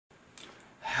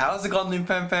How's it going, New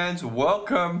Pen fans?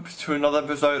 Welcome to another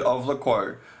episode of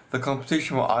LUQOTW, the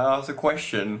competition where I ask a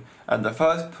question and the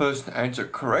first person to answer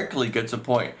correctly gets a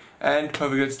point, and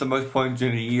whoever gets the most points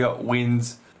in a year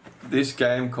wins. This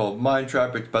game called Mind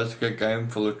Trap, it's basically a game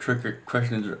full of tricky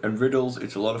questions and riddles.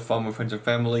 It's a lot of fun with friends and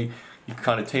family. You can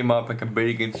kind of team up and compete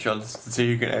against each other to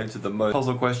see who can answer the most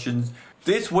puzzle questions.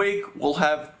 This week we'll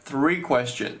have 3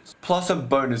 questions, plus a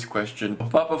bonus question.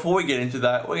 But before we get into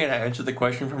that, we're going to answer the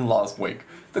question from last week.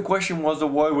 The question was a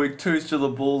word with 2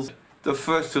 syllables. The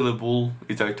first syllable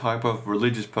is a type of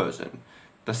religious person.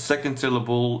 The second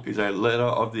syllable is a letter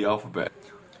of the alphabet.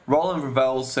 Roland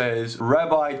Ravel says,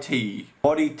 Rabbi T,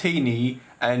 Body Teeny,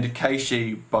 and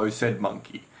Keishi both said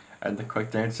monkey. And the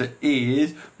correct answer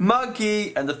is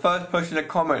monkey! And the first person to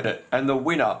comment it, and the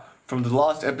winner from the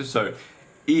last episode,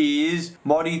 is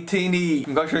Modi Teeny.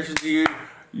 Congratulations to you.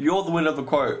 You're the winner of the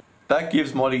quote. That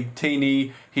gives Modi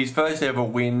Teeny his first ever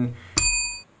win,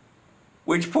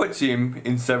 which puts him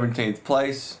in 17th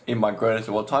place in my greatest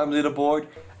of all time leaderboard,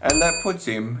 and that puts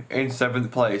him in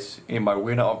 7th place in my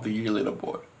winner of the year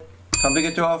leaderboard. Time to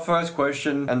get to our first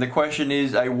question, and the question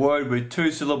is a word with 2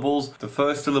 syllables. The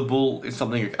first syllable is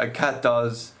something a cat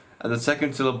does, and the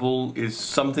second syllable is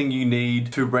something you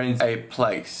need to rent a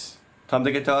place. Time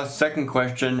to get to our second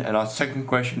question, and our second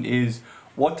question is,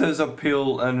 what does a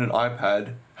pill and an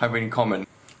iPad have in common?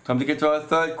 Time to get to our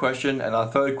third question, and our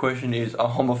third question is a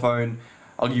homophone.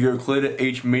 I'll give you a clue to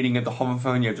each meaning of the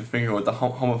homophone. You have to figure out what the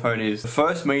homophone is. The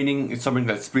first meaning is something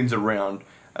that spins around,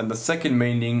 and the second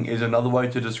meaning is another way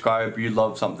to describe you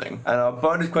love something. And our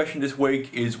bonus question this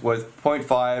week is worth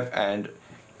 0.5, and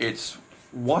it's,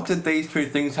 what did these 2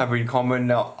 things have in common?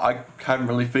 Now, I haven't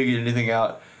really figured anything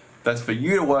out. That's for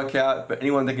you to work out, but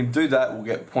anyone that can do that will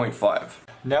get 0.5.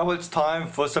 Now it's time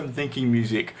for some thinking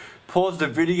music. Pause the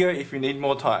video if you need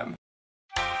more time.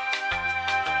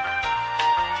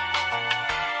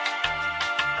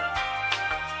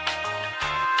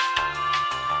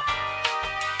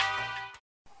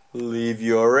 Leave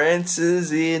your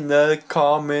answers in the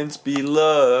comments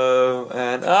below,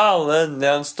 and I'll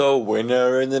announce the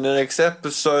winner in the next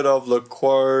episode of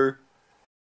LUQOTW.